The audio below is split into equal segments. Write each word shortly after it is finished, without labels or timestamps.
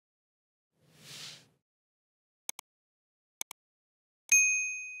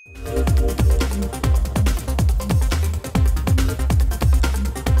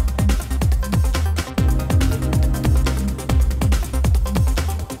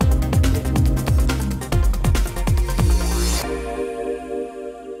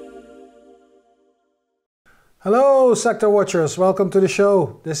Hello Sector Watchers, welcome to the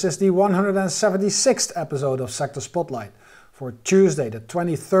show. This is the 176th episode of Sector Spotlight for Tuesday the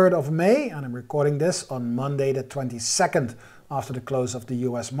 23rd of May, and I'm recording this on Monday the 22nd after the close of the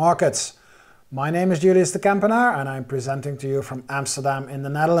US markets. My name is Julius de Kempenaer and I'm presenting to you from Amsterdam in the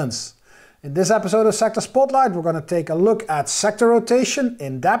Netherlands. In this episode of Sector Spotlight we're going to take a look at sector rotation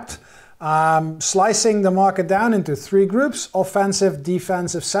in depth, slicing the market down into three groups: offensive,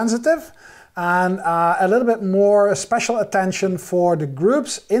 defensive, sensitive. And a little bit more special attention for the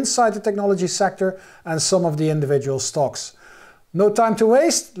groups inside the technology sector and some of the individual stocks. No time to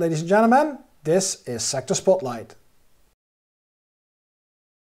waste, ladies and gentlemen, this is Sector Spotlight.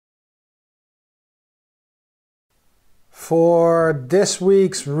 For this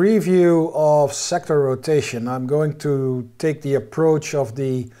week's review of sector rotation, I'm going to take the approach of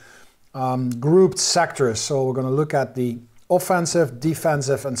the grouped sectors. So we're going to look at the offensive,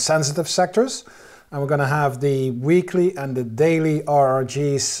 defensive and sensitive sectors, and we're going to have the weekly and the daily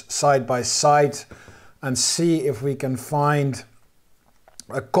RRGs side by side and see if we can find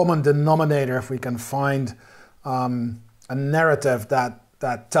a common denominator, if we can find a narrative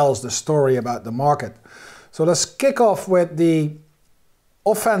that tells the story about the market. So let's kick off with the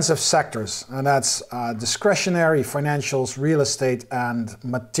offensive sectors, and that's discretionary, financials, real estate and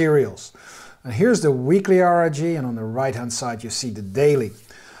materials. And here's the weekly RRG, and on the right hand side you see the daily.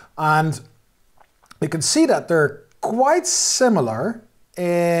 And you can see that they're quite similar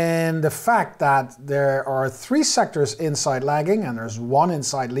in the fact that there are three sectors inside lagging and there's one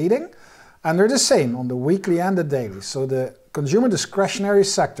inside leading, and they're the same on the weekly and the daily. So the consumer discretionary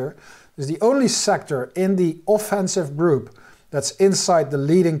sector is the only sector in the offensive group that's inside the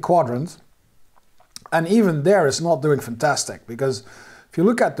leading quadrant, and even there it's not doing fantastic, because if you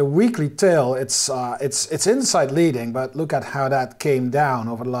look at the weekly tail, it's inside leading, but look at how that came down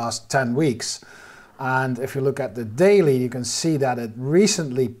over the last 10 weeks. And if you look at the daily, you can see that it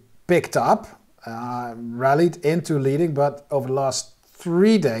recently picked up, rallied into leading, but over the last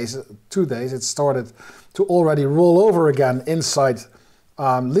 2 days, it started to already roll over again inside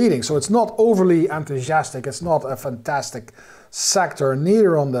leading. So it's not overly enthusiastic, it's not a fantastic sector,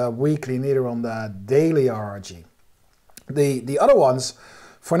 neither on the weekly, neither on the daily RRG. The other ones,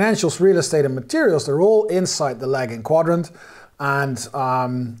 financials, real estate and materials, they're all inside the lagging quadrant, and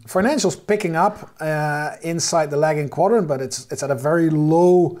financials picking up inside the lagging quadrant, but it's at a very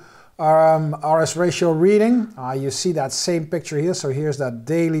low RS ratio reading. You see that same picture here. So here's that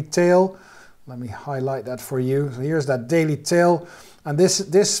daily tail. Let me highlight that for you. So here's that daily tail, and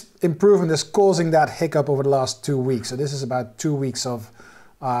this improvement is causing that hiccup over the last 2 weeks. So this is about 2 weeks of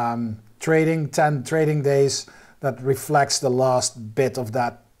trading, 10 trading days. That reflects the last bit of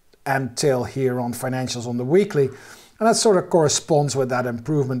that end tail here on financials on the weekly. And that sort of corresponds with that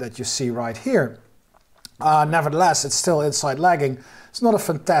improvement that you see right here. Nevertheless, it's still inside lagging. It's not a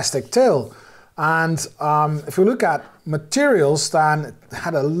fantastic tail. And if you look at materials, then it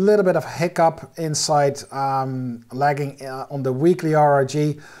had a little bit of hiccup inside lagging on the weekly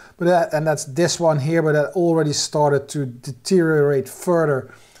RRG. And that's this one here, but that already started to deteriorate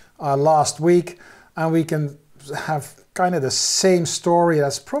further last week. And we can have kind of the same story.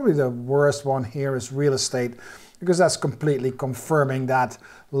 That's probably the worst one here is real estate, because that's completely confirming that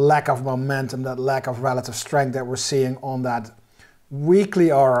lack of momentum, that lack of relative strength that we're seeing on that weekly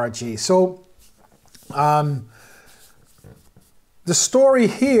RRG. So the story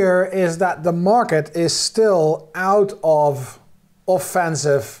here is that the market is still out of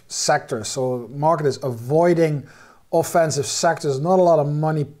offensive sectors. So the market is avoiding offensive sectors, not a lot of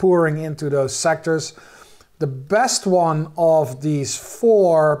money pouring into those sectors. The best one of these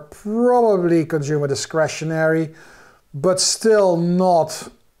four, probably consumer discretionary, but still not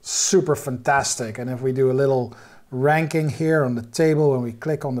super fantastic. And if we do a little ranking here on the table, when we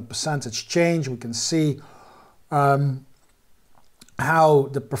click on the percentage change, we can see how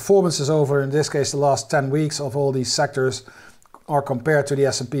the performances over, in this case, the last 10 weeks of all these sectors are compared to the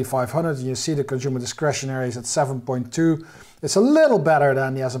S&P 500. You see the consumer discretionary is at 7.2. It's a little better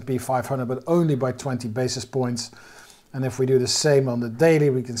than the S&P 500, but only by 20 basis points. And if we do the same on the daily,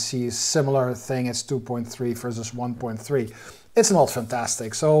 we can see a similar thing. It's 2.3 versus 1.3. It's not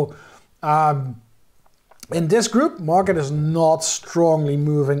fantastic. So in this group, market is not strongly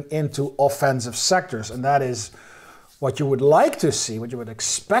moving into offensive sectors. And that is what you would like to see, what you would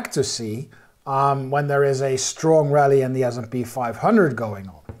expect to see when there is a strong rally in the S&P 500 going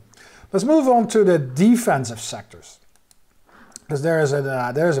on. Let's move on to the defensive sectors, because there is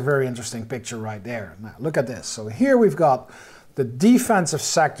a very interesting picture right there. Now look at this. So here we've got the defensive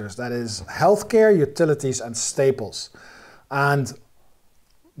sectors, that is healthcare, utilities and staples. And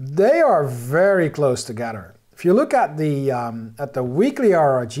they are very close together. If If you look at the weekly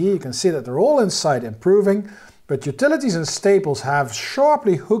RRG, you can see that they're all inside improving, but utilities and staples have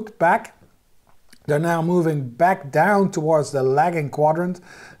sharply hooked back. They're now moving back down towards the lagging quadrant,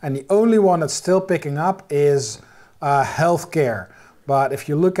 and the only one that's still picking up is healthcare. But if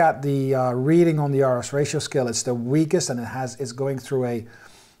you look at the reading on the RS ratio scale, it's the weakest, and it's going through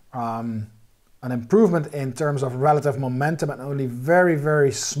an improvement in terms of relative momentum, and only very,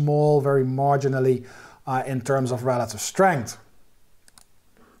 very small, very marginally in terms of relative strength.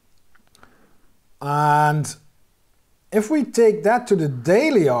 And if we take that to the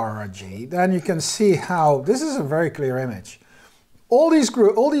daily RRG, then you can see how this is a very clear image. All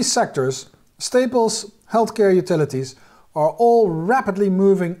these sectors, staples, healthcare, utilities, are all rapidly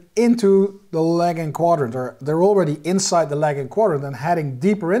moving into the lagging quadrant, or they're already inside the lagging quadrant and heading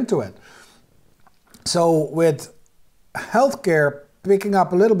deeper into it. So with healthcare picking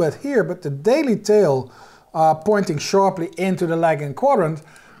up a little bit here, but the daily tail pointing sharply into the lagging quadrant,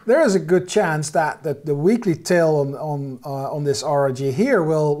 there is a good chance that the weekly tail on this RRG here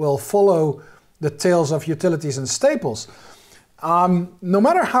will follow the tails of utilities and staples. No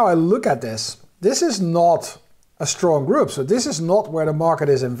matter how I look at this, this is not a strong group. So this is not where the market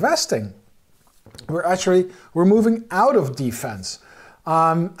is investing. We're moving out of defense.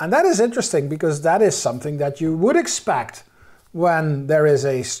 And that is interesting, because that is something that you would expect when there is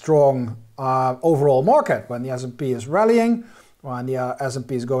a strong overall market, when the S&P is rallying, when the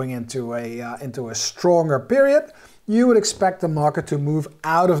S&P is going into a stronger period. You would expect the market to move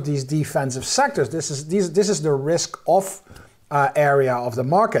out of these defensive sectors. This is the risk-off area of the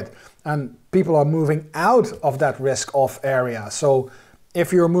market, and people are moving out of that risk-off area. So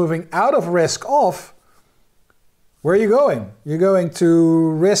if you're moving out of risk-off, where are you going? You're going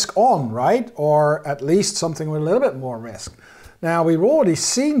to risk-on, right? Or at least something with a little bit more risk. Now, we've already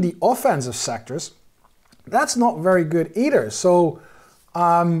seen the offensive sectors. That's not very good either. So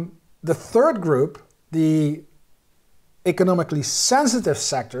the third group, the economically sensitive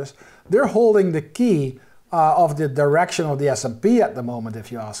sectors, they're holding the key of the direction of the S&P at the moment,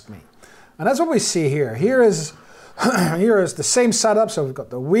 if you ask me. And that's what we see here. Here is the same setup. So we've got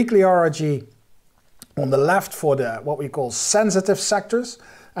the weekly RRG on the left for what we call sensitive sectors,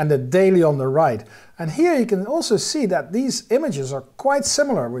 and the daily on the right. And here you can also see that these images are quite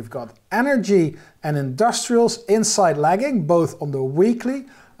similar. We've got energy and industrials inside lagging, both on the weekly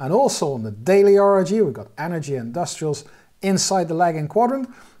and also on the daily RRG. We've got energy and industrials inside the lagging quadrant,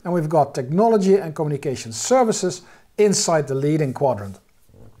 and we've got technology and communication services inside the leading quadrant.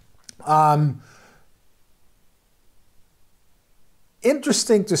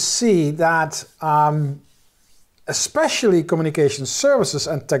 Interesting to see that especially communication services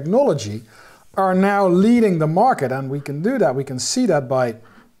and technology are now leading the market, and we can do that. We can see that by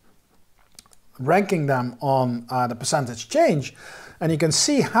ranking them on the percentage change, and you can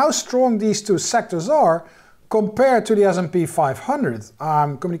see how strong these two sectors are compared to the S&P 500.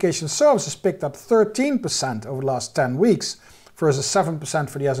 Communication services picked up 13% over the last 10 weeks versus 7%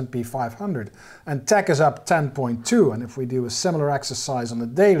 for the S&P 500, and tech is up 10.2, and if we do a similar exercise on the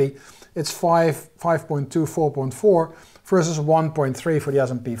daily, it's 5.2, 4.4 versus 1.3 for the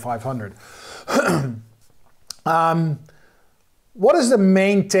S&P 500. What is the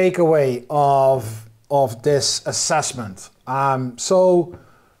main takeaway of this assessment? So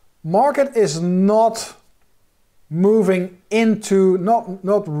market is not moving into,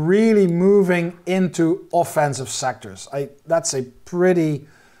 not really moving into offensive sectors. That's a pretty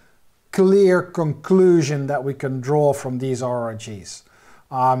clear conclusion that we can draw from these RRGs.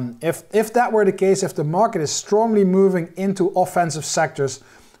 If that were the case, if the market is strongly moving into offensive sectors,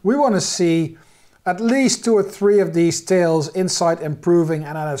 we want to see at least 2 or 3 of these tails inside improving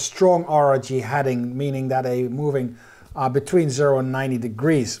and at a strong RRG heading, meaning that a moving between 0 and 90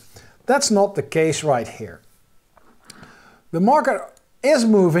 degrees. That's not the case right here. The market is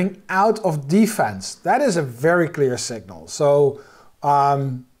moving out of defense. That is a very clear signal. So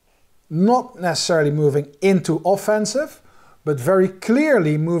not necessarily moving into offensive, but very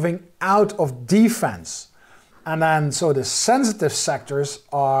clearly moving out of defense. And then, so the sensitive sectors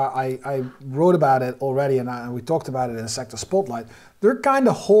are, I wrote about it already, and we talked about it in Sector Spotlight. They're kind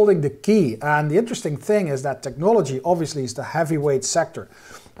of holding the key. And the interesting thing is that technology obviously is the heavyweight sector.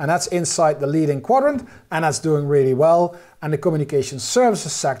 And that's inside the leading quadrant, and that's doing really well. And the communication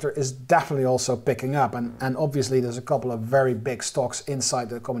services sector is definitely also picking up. And obviously there's a couple of very big stocks inside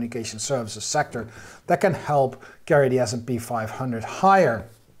the communication services sector that can help carry the S&P 500 higher.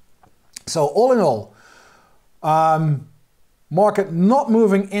 So all in all, market not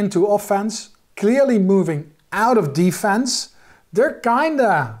moving into offense, clearly moving out of defense. They're kind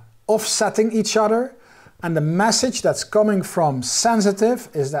of offsetting each other. And the message that's coming from Sensitive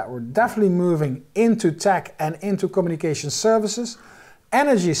is that we're definitely moving into tech and into communication services.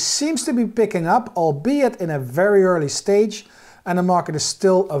 Energy seems to be picking up, albeit in a very early stage, and the market is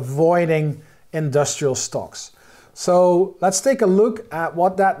still avoiding industrial stocks. So let's take a look at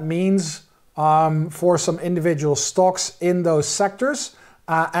what that means for some individual stocks in those sectors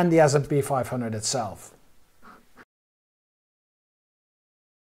and the S&P 500 itself.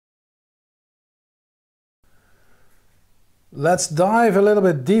 Let's dive a little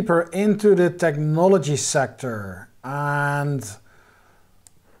bit deeper into the technology sector. And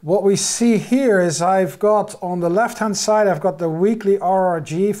what we see here is I've got on the left-hand side, I've got the weekly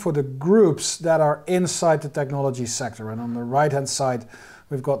RRG for the groups that are inside the technology sector. And on the right-hand side,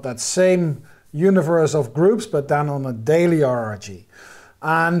 we've got that same universe of groups, but then on a daily RRG.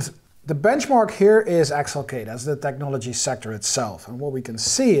 And the benchmark here is XLK, that's the technology sector itself. And what we can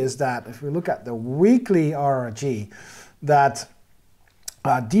see is that if we look at the weekly RRG, that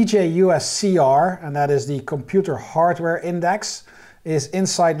DJUSCR, and that is the computer hardware index, is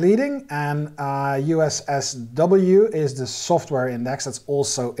inside leading, and USSW is the software index that's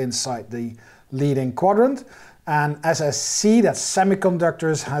also inside the leading quadrant. And SSC, that's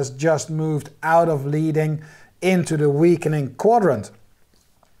semiconductors, has just moved out of leading into the weakening quadrant.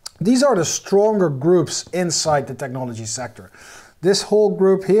 These are the stronger groups inside the technology sector. This whole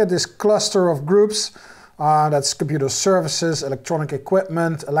group here, this cluster of groups, that's computer services, electronic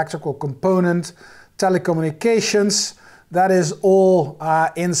equipment, electrical component, telecommunications, that is all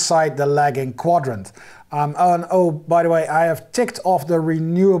inside the lagging quadrant. And oh, by the way, I have ticked off the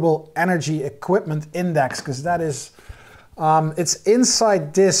renewable energy equipment index because that is, it's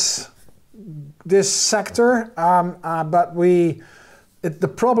inside this sector, but the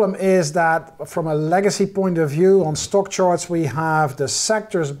problem is that from a legacy point of view on StockCharts, we have the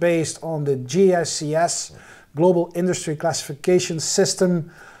sectors based on the GICS, Global Industry Classification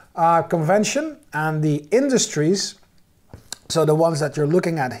System convention, and the industries, so the ones that you're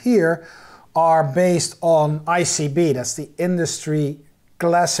looking at here, are based on ICB, that's the Industry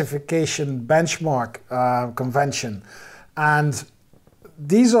Classification Benchmark convention. And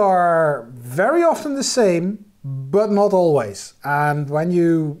these are very often the same, but not always. And when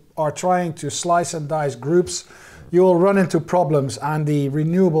you are trying to slice and dice groups, you will run into problems, and the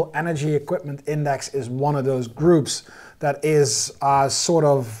Renewable Energy Equipment Index is one of those groups that is sort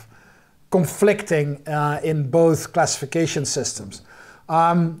of conflicting in both classification systems.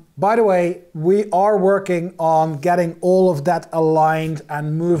 By the way, we are working on getting all of that aligned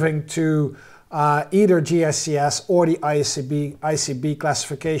and moving to either GICS or the ICB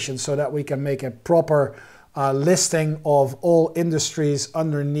classification so that we can make a proper listing of all industries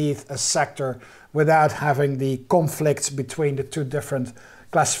underneath a sector without having the conflicts between the two different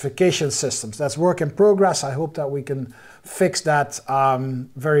classification systems. That's work in progress. I hope that we can fix that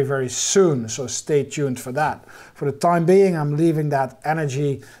very, very soon, so stay tuned for that. For the time being, I'm leaving that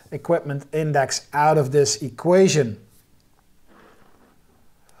energy equipment index out of this equation.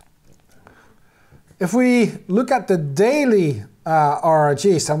 If we look at the daily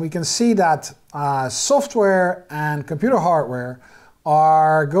RRGs, then we can see that software and computer hardware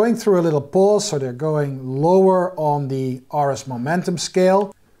are going through a little pause, so they're going lower on the RS momentum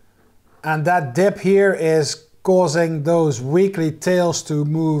scale. And that dip here is causing those weekly tails to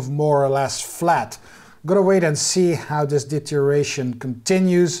move more or less flat. I'm gonna wait and see how this deterioration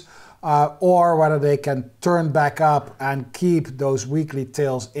continues or whether they can turn back up and keep those weekly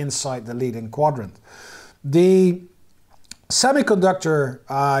tails inside the leading quadrant. The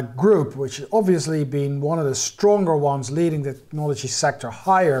semiconductor group, which has obviously been one of the stronger ones leading the technology sector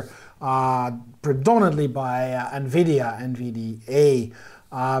higher, predominantly by NVIDIA, NVDA,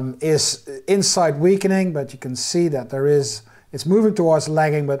 is inside weakening, but you can see that it's moving towards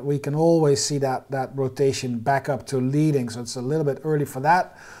lagging, but we can always see that rotation back up to leading, so it's a little bit early for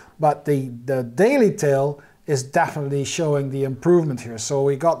that. But the daily tail is definitely showing the improvement here. So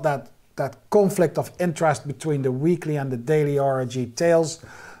we got that conflict of interest between the weekly and the daily RRG tails.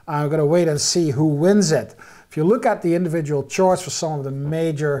 I'm going to wait and see who wins it. If you look at the individual charts for some of the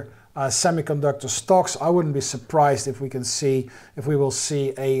major semiconductor stocks, I wouldn't be surprised if we will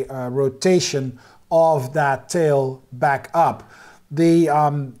see a rotation of that tail back up. The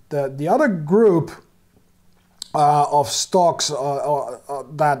other group of stocks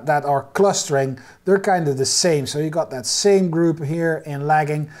that are clustering, they're kind of the same. So you got that same group here in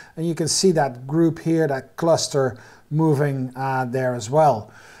lagging, and you can see that group here, that cluster moving there as well.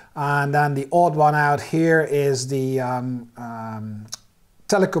 And then the odd one out here is the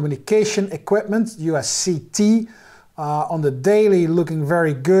telecommunication equipment, USCT, on the daily looking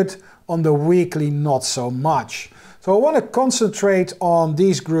very good. on the weekly not so much. So I want to concentrate on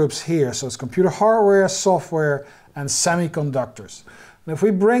these groups here. So it's computer hardware, software, and semiconductors. And if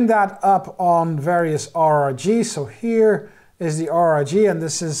we bring that up on various RRGs, so here is the RRG, and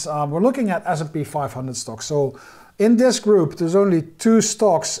this is, we're looking at S&P 500 stocks. So in this group, there's only 2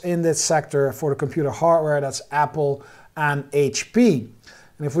 stocks in this sector for the computer hardware, that's Apple and HP.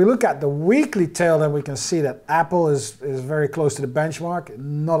 And if we look at the weekly tail, then we can see that Apple is very close to the benchmark.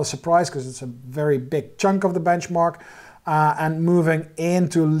 Not a surprise, because it's a very big chunk of the benchmark. And moving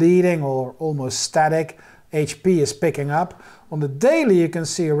into leading or almost static, HP is picking up. On the daily, you can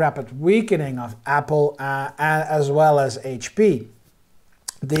see a rapid weakening of Apple as well as HP.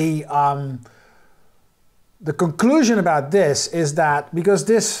 The conclusion about this is that, because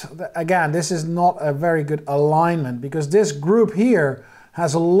this, again, this is not a very good alignment, because this group here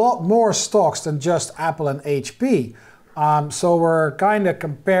has a lot more stocks than just Apple and HP. So we're kind of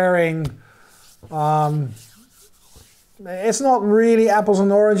comparing, it's not really apples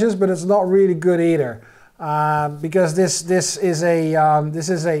and oranges, but it's not really good either. Because this is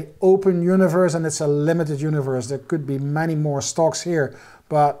a open universe, and it's a limited universe. There could be many more stocks here,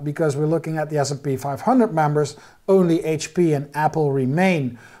 but because we're looking at the S&P 500 members, only HP and Apple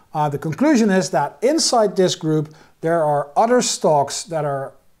remain. The conclusion is that inside this group, there are other stocks that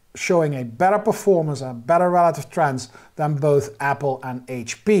are showing a better performance and better relative trends than both Apple and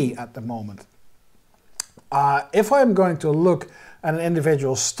HP at the moment. If I'm going to look at an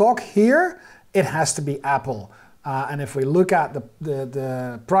individual stock here, it has to be Apple. And if we look at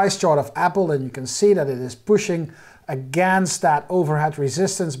the price chart of Apple, then you can see that it is pushing against that overhead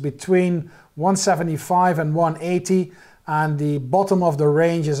resistance between 175 and 180, and the bottom of the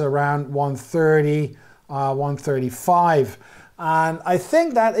range is around 130, 135. And I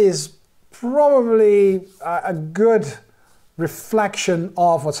think that is probably a good reflection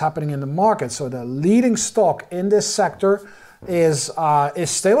of what's happening in the market. So the leading stock in this sector is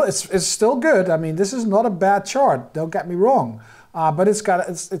still good. I mean, this is not a bad chart, don't get me wrong, but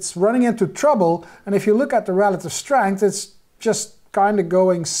it's running into trouble. And if you look at the relative strength, it's just kind of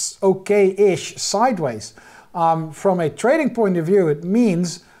going okay-ish sideways. From a trading point of view, it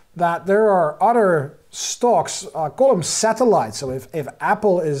means that there are other stocks, call them satellites. So if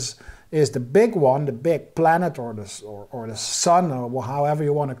Apple is the big one, the big planet, or the sun, or however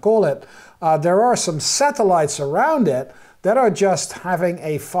you want to call it, there are some satellites around it that are just having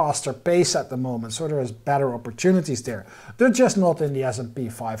a faster pace at the moment. So there is better opportunities there. They're just not in the S&P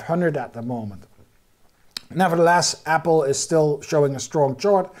 500 at the moment. Nevertheless, Apple is still showing a strong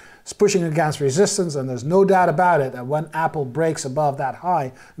chart. It's pushing against resistance, and there's no doubt about it that when Apple breaks above that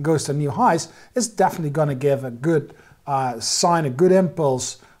high and goes to new highs, it's definitely going to give a good sign, a good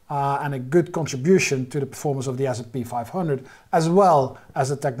impulse, and a good contribution to the performance of the S&P 500, as well as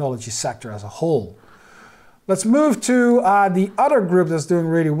the technology sector as a whole. Let's move to the other group that's doing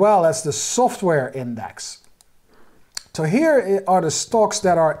really well. That's the software index. So here are the stocks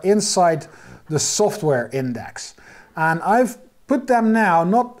that are inside the software index. And I've put them now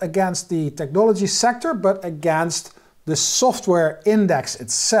not against the technology sector, but against the software index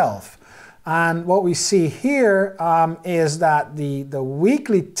itself. And what we see here is that the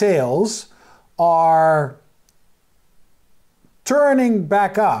weekly tails are turning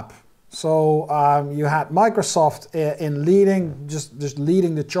back up. So you had Microsoft in leading, just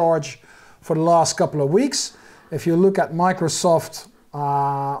leading the charge for the last couple of weeks. If you look at Microsoft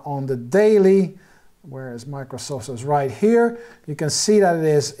on the daily, where is Microsoft? So it's right here. You can see that it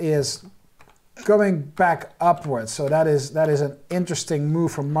is going back upwards. So that is an interesting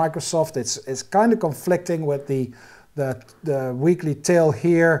move from Microsoft. It's kind of conflicting with the weekly tail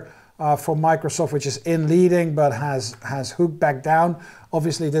here for Microsoft, which is in leading but has hooked back down.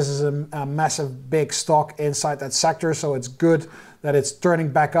 Obviously, this is a massive big stock inside that sector, so it's good that it's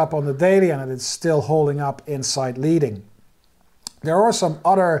turning back up on the daily and that it's still holding up inside leading. There are some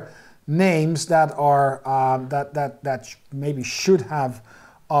other names that are that maybe should have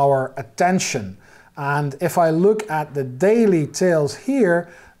our attention. And if I look at the daily tails here,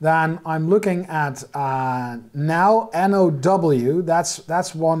 then I'm looking at now NOW.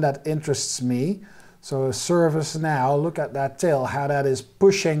 That's one that interests me. So ServiceNow, look at that tail, how that is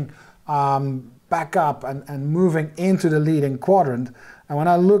pushing back up and moving into the leading quadrant. And when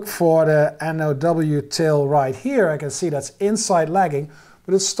I look for the NOW tail right here, I can see that's inside lagging,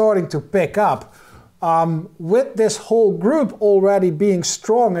 but it's starting to pick up. With this whole group already being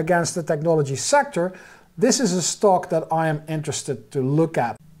strong against the technology sector, this is a stock that I am interested to look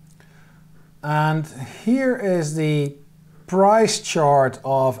at. And here is the price chart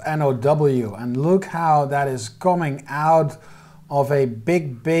of NOW, and look how that is coming out of a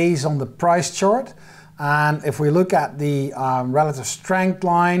big base on the price chart. And if we look at the relative strength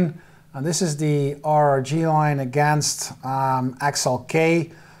line, and this is the RRG line against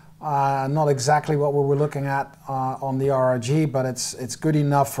XLK, not exactly what we were looking at on the RRG, but it's good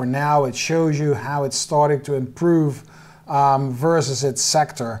enough for now. It shows you how it's starting to improve versus its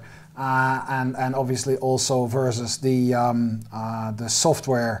sector, and obviously also versus the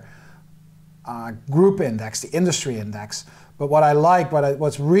software group index, the industry index. But what I like,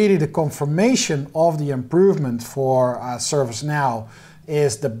 what's really the confirmation of the improvement for ServiceNow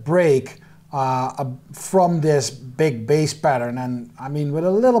is the break from this big base pattern. And I mean, with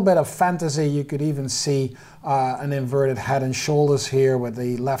a little bit of fantasy, you could even see an inverted head and shoulders here with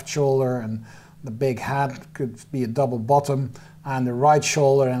the left shoulder, and the big head could be a double bottom, and the right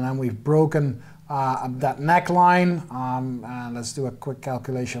shoulder, and then we've broken that neckline. And let's do a quick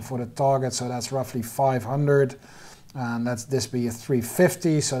calculation for the target. So that's roughly 500, and let's this be a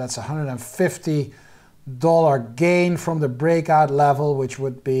 350. So that's $150 gain from the breakout level, which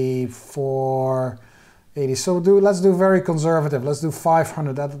would be 480. So let's do very conservative. Let's do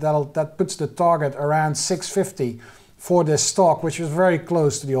 500. That puts the target around 650 for this stock, which is very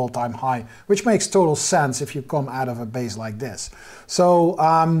close to the all-time high, which makes total sense if you come out of a base like this. So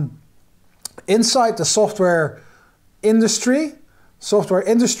inside the software industry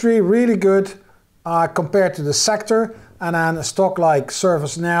really good compared to the sector, and then a stock like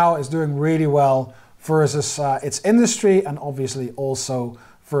ServiceNow is doing really well versus its industry, and obviously also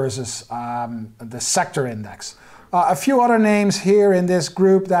versus the sector index. A few other names here in this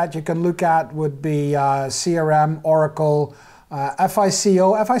group that you can look at would be CRM, Oracle,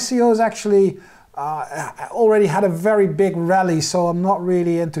 FICO. FICO is actually already had a very big rally, so I'm not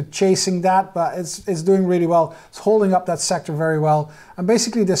really into chasing that, but it's doing really well. It's holding up that sector very well. And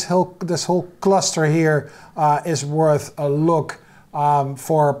basically this whole cluster here is worth a look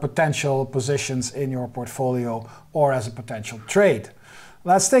for potential positions in your portfolio or as a potential trade.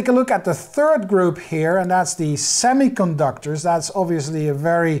 Let's take a look at the third group here, and that's the semiconductors. That's obviously a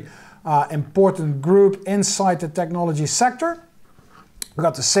very important group inside the technology sector. We've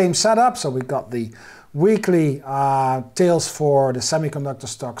got the same setup, so we've got the weekly tails for the semiconductor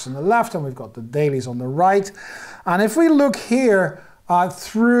stocks on the left, and we've got the dailies on the right. And if we look here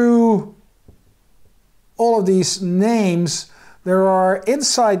through all of these names, there are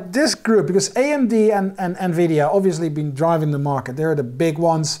inside this group, because AMD and NVIDIA obviously been driving the market. They're the big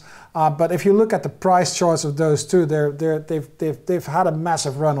ones. But if you look at the price charts of those two, they've had a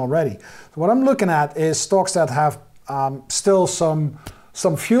massive run already. So what I'm looking at is stocks that have still some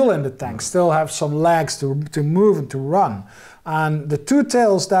fuel in the tank, still have some legs to move and to run. And the two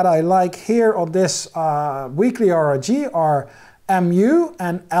tails that I like here on this weekly RRG are MU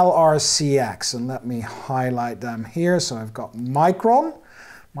and LRCX, and let me highlight them here. So I've got Micron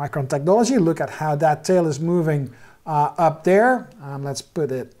Technology. Look at how that tail is moving up there, and let's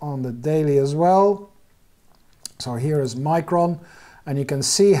put it on the daily as well. So here is Micron, and you can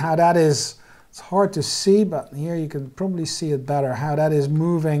see how that is. It's hard to see, but here you can probably see it better, how that is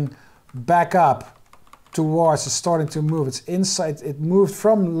moving back up towards, it's starting to move. It's inside, it moved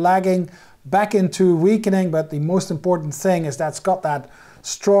from lagging back into weakening, but the most important thing is that's got that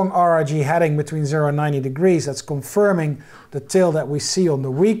strong RRG heading between 0 and 90 degrees. That's confirming the tail that we see on the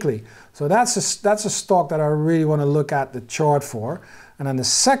weekly. So that's a stock that I really want to look at the chart for. And then the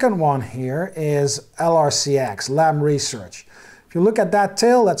second one here is LRCX, Lam Research. If you look at that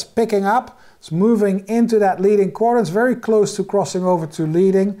tail, that's picking up. It's moving into that leading quadrant. It's very close to crossing over to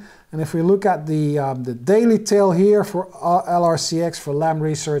leading. And if we look at the daily tail here for LRCX, for Lam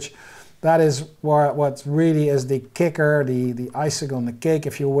Research, that is what really is the kicker, the icing on the cake,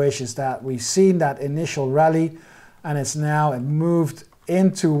 if you wish, is that we've seen that initial rally, and it moved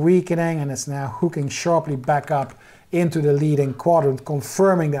into weakening, and it's now hooking sharply back up into the leading quadrant,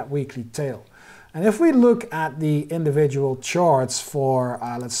 confirming that weekly tail. And if we look at the individual charts for,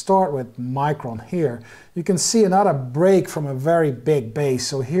 let's start with Micron here, you can see another break from a very big base.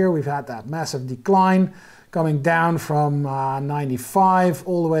 So here we've had that massive decline, coming down from 95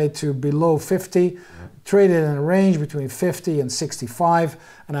 all the way to below 50, traded in a range between 50 and 65,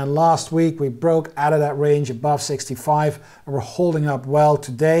 and then last week we broke out of that range above 65, and we're holding up well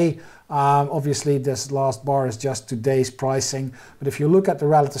today. Obviously this last bar is just today's pricing, but if you look at the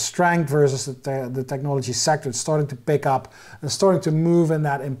relative strength versus the technology sector, it's starting to pick up and starting to move in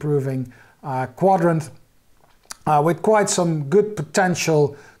that improving quadrant with quite some good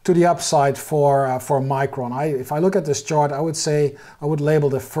potential to the upside for Micron. If I look at this chart, I would say I would label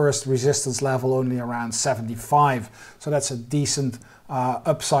the first resistance level only around 75. So that's a decent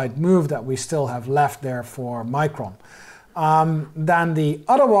upside move that we still have left there for Micron. Then the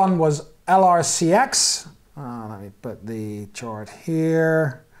other one was LRCX. Let me put the chart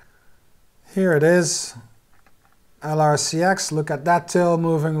here. Here it is. LRCX, look at that tail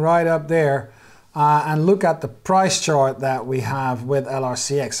moving right up there. And look at the price chart that we have with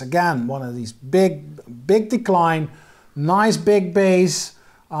LRCX. Again, one of these big decline, nice big base.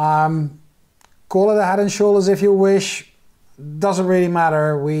 Call it a head and shoulders if you wish. Doesn't really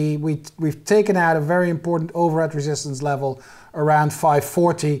matter. We've taken out a very important overhead resistance level around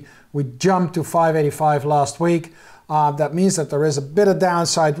 540. We jumped to 585 last week. That means that there is a bit of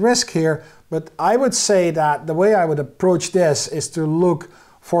downside risk here, but I would say that the way I would approach this is to look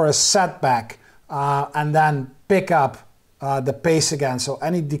for a setback and then pick up the pace again. So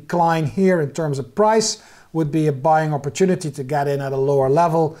any decline here in terms of price would be a buying opportunity to get in at a lower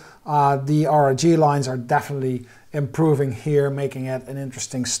level. The RRG lines are definitely improving here, making it an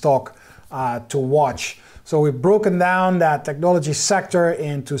interesting stock to watch. So we've broken down that technology sector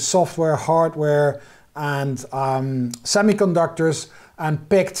into software, hardware, and semiconductors, and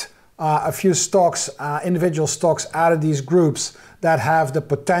picked a few stocks, individual stocks out of these groups that have the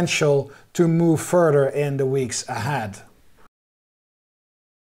potential to move further in the weeks ahead.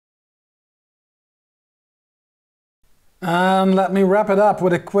 And let me wrap it up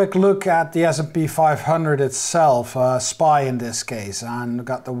with a quick look at the S&P 500 itself, SPY in this case. And we've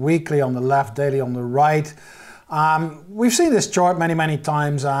got the weekly on the left, daily on the right. We've seen this chart many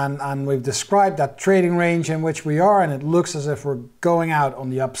times, and we've described that trading range in which we are, and it looks as if we're going out on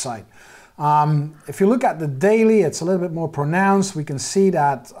the upside. If you look at the daily, it's a little bit more pronounced. We can see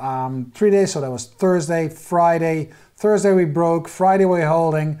that 3 days, so that was Thursday, Friday. Thursday we broke, Friday we're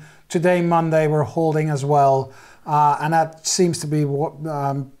holding, today Monday we're holding as well. And that seems to be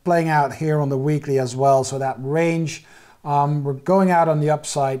playing out here on the weekly as well. So that range, we're going out on the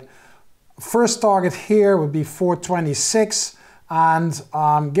upside. First target here would be 426, and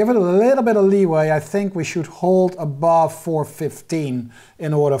give it a little bit of leeway. I think we should hold above 415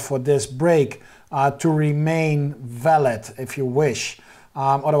 in order for this break to remain valid, if you wish.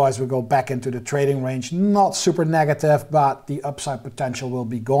 Otherwise we go back into the trading range. Not super negative, but the upside potential will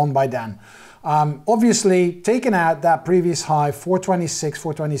be gone by then. Obviously, taking out that previous high, 426,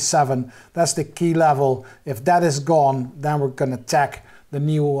 427, that's the key level. If that is gone, then we're going to attack the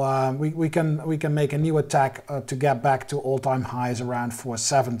new, we can make a new attack to get back to all-time highs around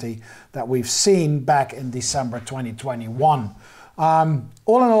 470 that we've seen back in December 2021. All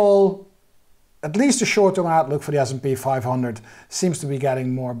in all, at least a short-term outlook for the S&P 500 seems to be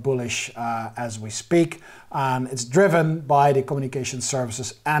getting more bullish as we speak, and it's driven by the communication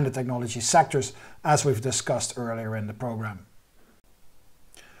services and the technology sectors, as we've discussed earlier in the program.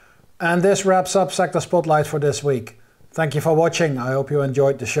 And this wraps up Sector Spotlight for this week. Thank you for watching. I hope you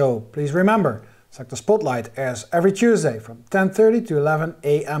enjoyed the show. Please remember, Sector Spotlight airs every Tuesday from 10:30 to 11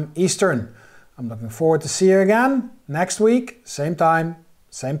 a.m. Eastern. I'm looking forward to see you again next week, same time,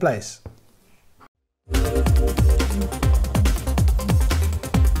 same place.